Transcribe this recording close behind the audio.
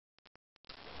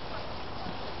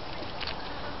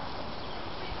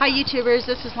Hi YouTubers,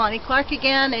 this is Lonnie Clark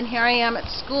again, and here I am at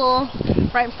school,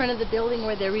 right in front of the building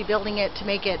where they're rebuilding it to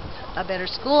make it a better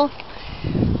school.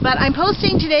 But I'm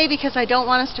posting today because I don't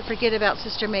want us to forget about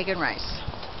Sister Megan Rice.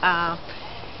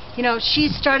 You know,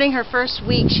 she's starting her first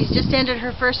week. She's just ended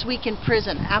her first week in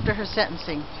prison after her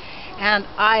sentencing. And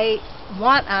I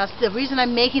want us, the reason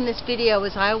I'm making this video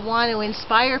is I want to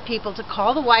inspire people to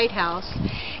call the White House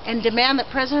and demand that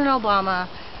President Obama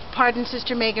pardon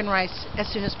Sister Megan Rice as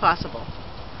soon as possible.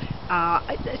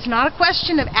 It's not a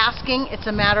question of asking, it's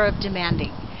a matter of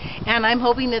demanding. And I'm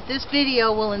hoping that this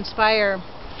video will inspire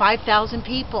 5,000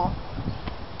 people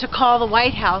to call the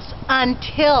White House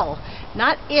until,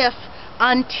 not if,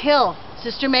 until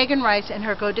Sister Megan Rice and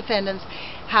her co-defendants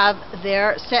have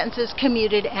their sentences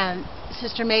commuted and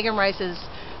Sister Megan Rice is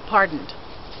pardoned.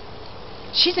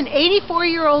 She's an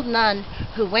 84-year-old nun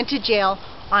who went to jail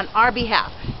on our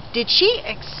behalf. Did she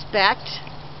expect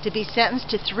to be sentenced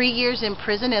to 3 years in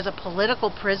prison as a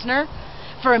political prisoner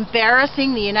for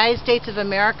embarrassing the United States of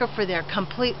America for their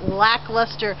complete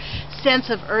lackluster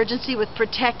sense of urgency with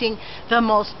protecting the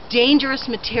most dangerous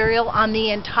material on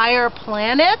the entire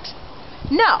planet?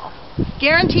 No.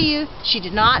 Guarantee you, she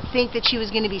did not think that she was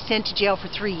going to be sent to jail for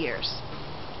 3 years.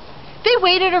 They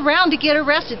waited around to get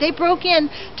arrested. They broke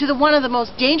in to one of the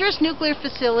most dangerous nuclear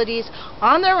facilities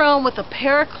on their own with a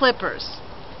pair of clippers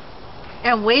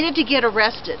and waited to get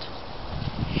arrested.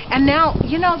 And now,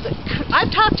 you know, I've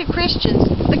talked to Christians.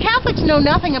 The Catholics know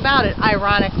nothing about it,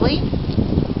 ironically.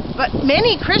 But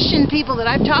many Christian people that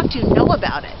I've talked to know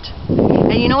about it.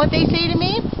 And you know what they say to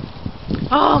me?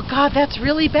 Oh, God, that's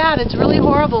really bad. It's really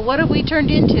horrible. What have we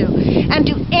turned into? And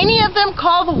do any of them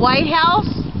call the White House?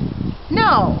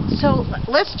 No. So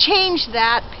let's change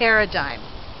that paradigm.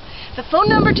 The phone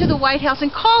number to the White House, and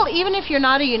call even if you're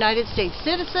not a United States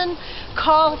citizen,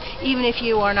 call even if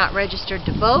you are not registered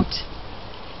to vote,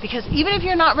 because even if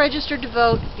you're not registered to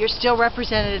vote, you're still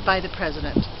represented by the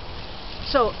president.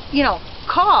 So, you know,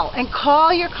 call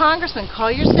your congressman, call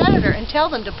your senator, and tell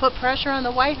them to put pressure on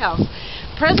the White House.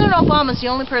 President Obama is the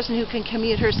only person who can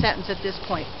commute her sentence at this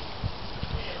point.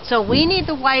 So we need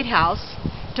the White House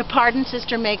to pardon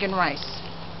Sister Megan Rice.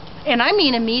 And I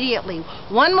mean immediately.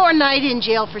 One more night in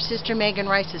jail for Sister Megan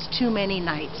Rice is too many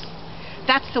nights.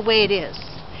 That's the way it is.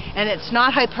 And it's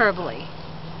not hyperbole.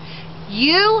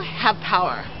 You have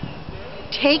power.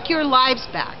 Take your lives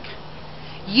back.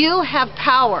 You have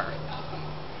power.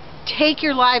 Take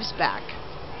your lives back.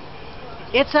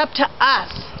 It's up to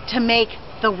us to make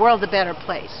the world a better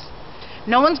place.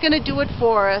 No one's going to do it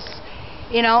for us.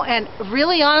 You know, and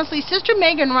really honestly, Sister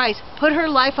Megan Rice put her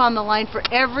life on the line for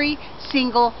every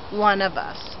single one of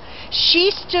us.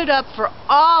 She stood up for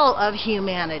all of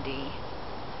humanity.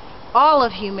 All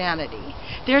of humanity.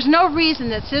 There's no reason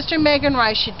that Sister Megan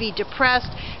Rice should be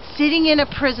depressed, sitting in a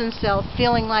prison cell,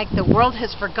 feeling like the world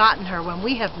has forgotten her when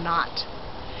we have not.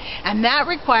 And that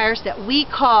requires that we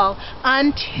call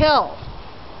until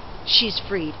she's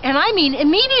freed. And I mean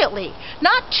immediately.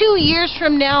 Not 2 years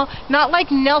from now, not like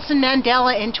Nelson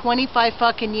Mandela in 25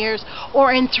 fucking years,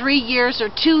 or in 3 years or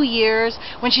 2 years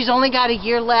when she's only got a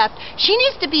year left. She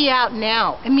needs to be out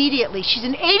now, immediately. She's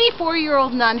an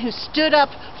 84-year-old nun who stood up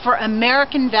for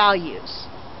American values.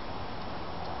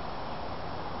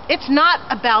 It's not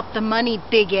about the money,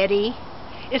 Big Eddie.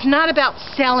 It's not about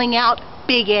selling out,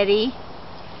 Big Eddie.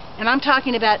 And I'm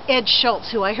talking about Ed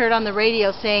Schultz, who I heard on the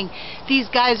radio saying these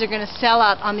guys are going to sell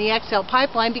out on the XL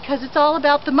pipeline because it's all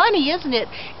about the money, isn't it?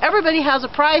 Everybody has a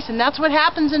price, and that's what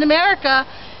happens in America.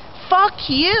 Fuck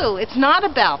you. It's not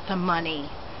about the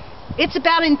money. It's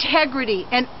about integrity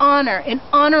and honor and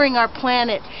honoring our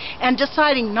planet and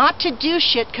deciding not to do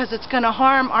shit because it's going to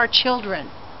harm our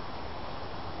children.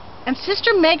 And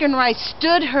Sister Megan Rice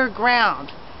stood her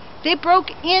ground. They broke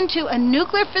into a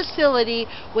nuclear facility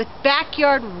with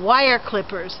backyard wire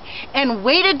clippers and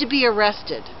waited to be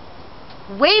arrested.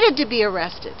 Waited to be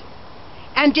arrested.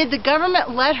 And did the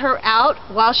government let her out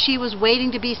while she was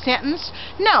waiting to be sentenced?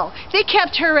 No. They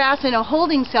kept her ass in a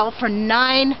holding cell for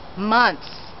 9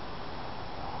 months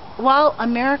while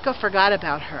America forgot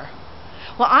about her.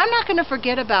 Well, I'm not going to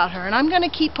forget about her, and I'm going to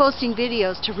keep posting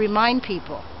videos to remind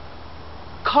people.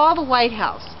 Call the White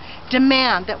House.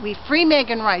 Demand that we free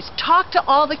Megan Rice. Talk to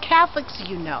all the Catholics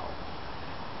you know.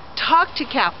 Talk to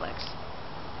Catholics.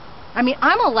 I mean,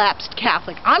 I'm a lapsed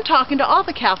Catholic. I'm talking to all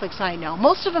the Catholics I know.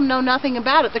 Most of them know nothing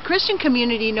about it. The Christian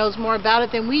community knows more about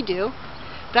it than we do.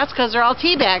 That's because they're all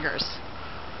teabaggers.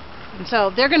 And so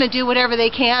they're going to do whatever they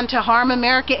can to harm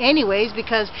America anyways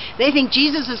because they think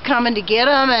Jesus is coming to get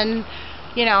them, and,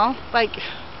 you know, like...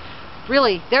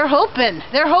 Really, they're hoping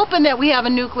that we have a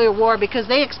nuclear war because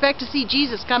they expect to see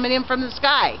Jesus coming in from the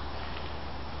sky.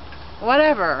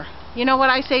 whatever. You know what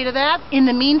I say to that? In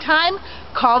the meantime,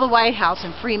 call the White House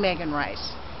and free Megan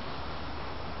Rice.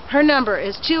 Her number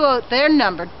is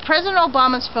President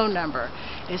Obama's phone number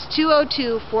is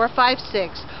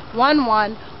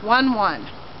 202-456-1111.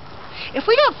 If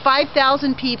we got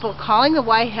 5,000 people calling the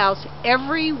White House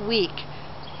every week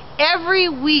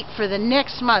for the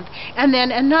next month, and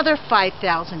then another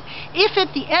 5,000. If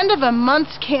at the end of a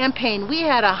month's campaign we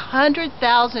had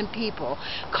 100,000 people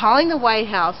calling the White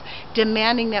House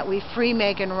demanding that we free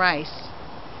Megan Rice,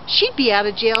 she'd be out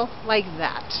of jail like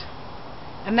that.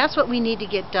 And that's what we need to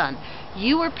get done.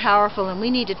 You are powerful, and we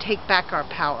need to take back our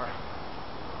power.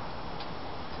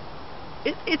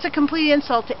 It's a complete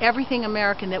insult to everything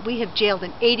American that we have jailed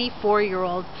an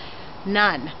 84-year-old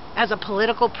nun as a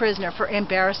political prisoner for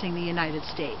embarrassing the United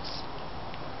States.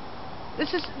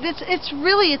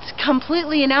 It's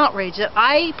completely an outrage that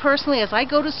I personally, as I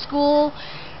go to school,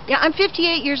 I'm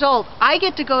 58 years old, I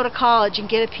get to go to college and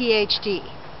get a PhD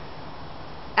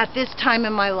at this time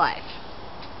in my life.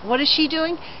 What is she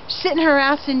doing? Sitting her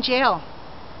ass in jail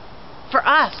for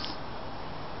us.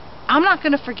 I'm not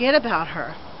going to forget about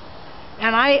her.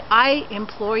 And I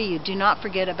implore you, do not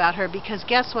forget about her, because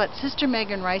guess what? Sister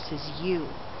Megan Rice is you.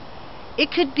 It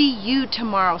could be you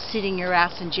tomorrow sitting your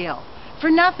ass in jail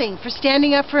for nothing, for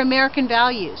standing up for American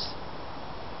values.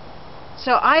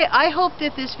 So I hope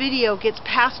that this video gets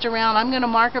passed around. I'm going to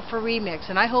mark it for remix,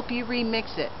 and I hope you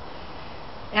remix it.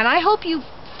 And I hope you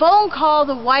phone call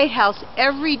the White House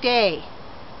every day.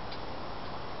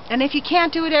 And if you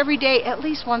can't do it every day, at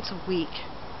least once a week.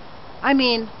 I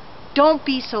mean, don't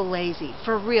be so lazy,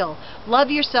 for real.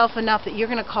 Love yourself enough that you're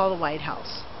going to call the White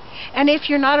House. And if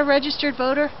you're not a registered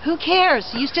voter, who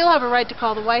cares? You still have a right to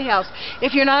call the White House.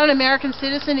 If you're not an American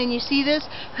citizen and you see this,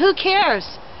 who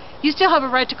cares? You still have a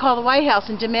right to call the White House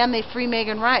and demand they free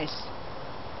Megan Rice.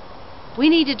 We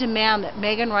need to demand that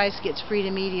Megan Rice gets freed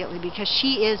immediately, because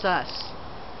she is us.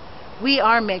 We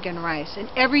are Megan Rice, and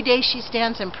every day she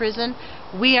stands in prison,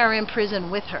 we are in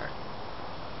prison with her.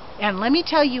 And let me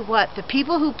tell you what, the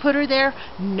people who put her there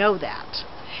know that.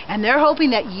 And they're hoping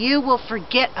that you will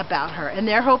forget about her. And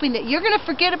they're hoping that you're going to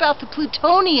forget about the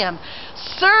plutonium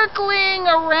circling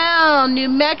around New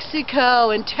Mexico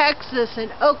and Texas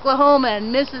and Oklahoma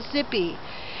and Mississippi.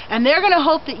 And they're going to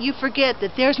hope that you forget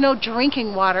that there's no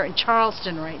drinking water in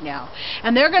Charleston right now.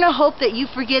 And they're going to hope that you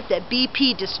forget that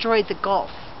BP destroyed the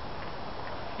Gulf.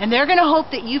 And they're going to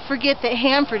hope that you forget that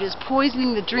Hanford is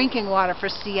poisoning the drinking water for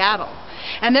Seattle.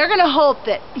 And they're going to hope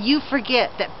that you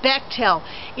forget that Bechtel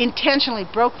intentionally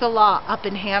broke the law up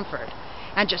in Hanford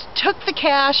and just took the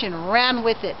cash and ran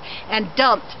with it and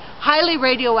dumped highly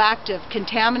radioactive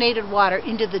contaminated water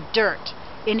into the dirt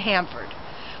in Hanford,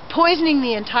 poisoning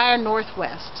the entire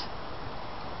Northwest.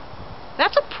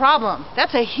 That's a problem.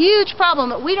 That's a huge problem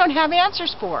that we don't have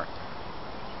answers for.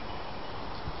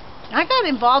 I got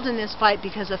involved in this fight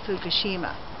because of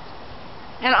Fukushima.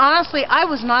 And honestly, I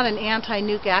was not an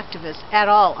anti-nuke activist at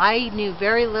all. I knew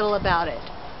very little about it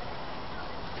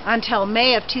until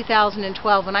May of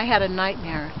 2012, when I had a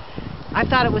nightmare. I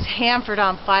thought it was Hanford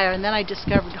on fire, and then I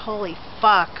discovered, holy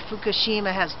fuck,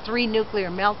 Fukushima has 3 nuclear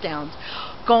meltdowns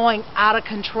going out of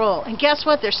control. And guess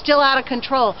what? They're still out of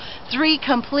control. 3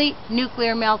 complete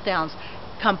nuclear meltdowns,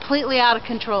 completely out of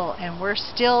control, and we're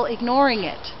still ignoring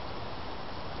it.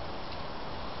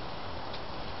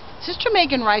 Sister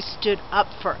Megan Rice stood up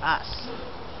for us.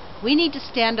 We need to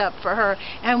stand up for her,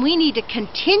 and we need to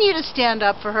continue to stand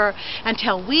up for her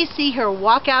until we see her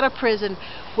walk out of prison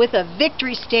with a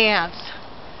victory stance,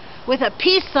 with a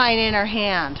peace sign in her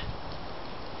hand.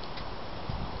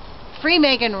 Free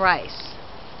Megan Rice.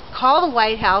 Call the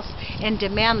White House and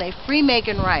demand they free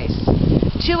Megan Rice.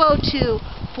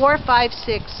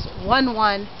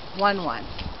 202-456-1111.